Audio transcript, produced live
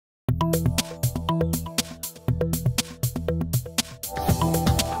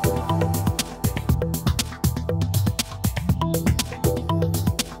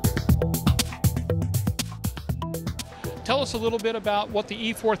tell us a little bit about what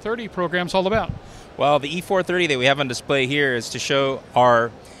the E430 program is all about. Well, the E430 that we have on display here is to show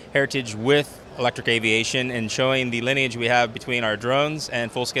our heritage with electric aviation and showing the lineage we have between our drones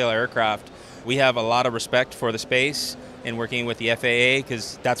and full-scale aircraft. We have a lot of respect for the space in working with the FAA,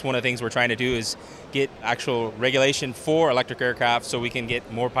 because that's one of the things we're trying to do is get actual regulation for electric aircraft so we can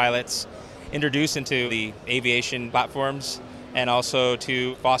get more pilots introduced into the aviation platforms and also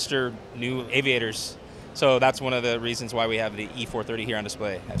to foster new aviators. So that's one of the reasons why we have the E430 here on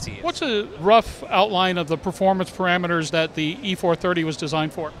display at CES. What's a rough outline of the performance parameters that the E430 was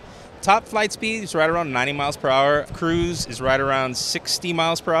designed for? Top flight speed is right around 90 miles per hour. Cruise is right around 60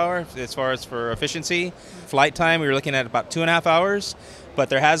 miles per hour as far as for efficiency. Flight time, we were looking at about 2.5 hours, but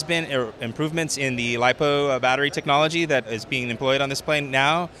there has been improvements in the LiPo battery technology that is being employed on this plane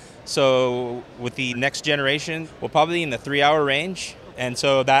now. So with the next generation, we'll probably be in the 3-hour range, and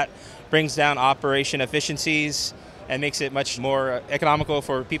so that brings down operation efficiencies and makes it much more economical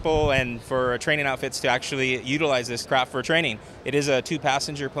for people and for training outfits to actually utilize this craft for training. It is a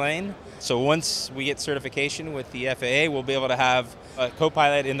 2-passenger plane, so once we get certification with the FAA, we'll be able to have a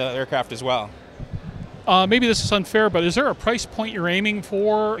co-pilot in the aircraft as well. Maybe this is unfair, but is there a price point you're aiming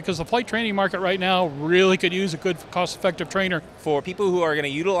for? Because the flight training market right now really could use a good cost-effective trainer. For people who are going to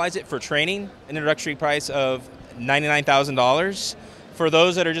utilize it for training, an introductory price of $99,000. For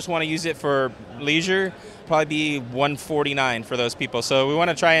those that just want to use it for leisure, probably be $149,000 for those people. So we want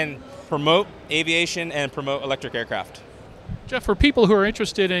to try and promote aviation and promote electric aircraft. Jeff, for people who are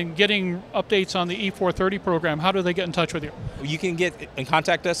interested in getting updates on the E430 program, how do they get in touch with you? You can get and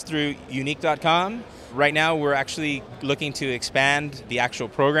contact us through Yuneec.com. Right now we're actually looking to expand the actual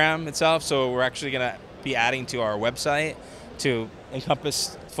program itself, so we're actually going to be adding to our website to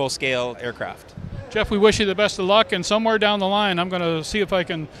encompass full-scale aircraft. Jeff, we wish you the best of luck, and somewhere down the line I'm going to see if I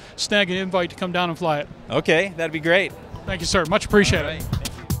can snag an invite to come down and fly it. Okay, that'd be great. Thank you, sir. Much appreciated.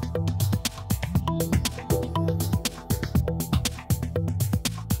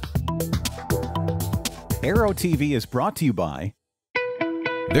 Aero-TV is brought to you by...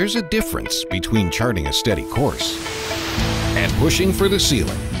 There's a difference between charting a steady course and pushing for the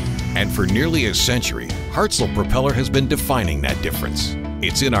ceiling. And for nearly a century, Hartzell Propeller has been defining that difference.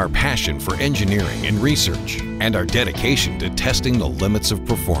 It's in our passion for engineering and research and our dedication to testing the limits of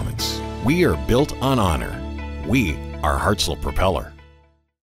performance. We are built on honor. We are Hartzell Propeller.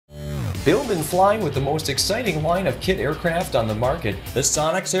 Build and fly with the most exciting line of kit aircraft on the market, the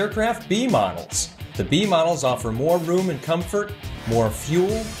Sonex Aircraft B models. The B models offer more room and comfort, more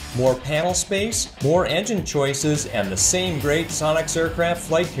fuel, more panel space, more engine choices, and the same great Sonex Aircraft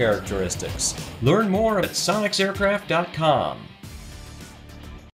flight characteristics. Learn more at sonexaircraft.com.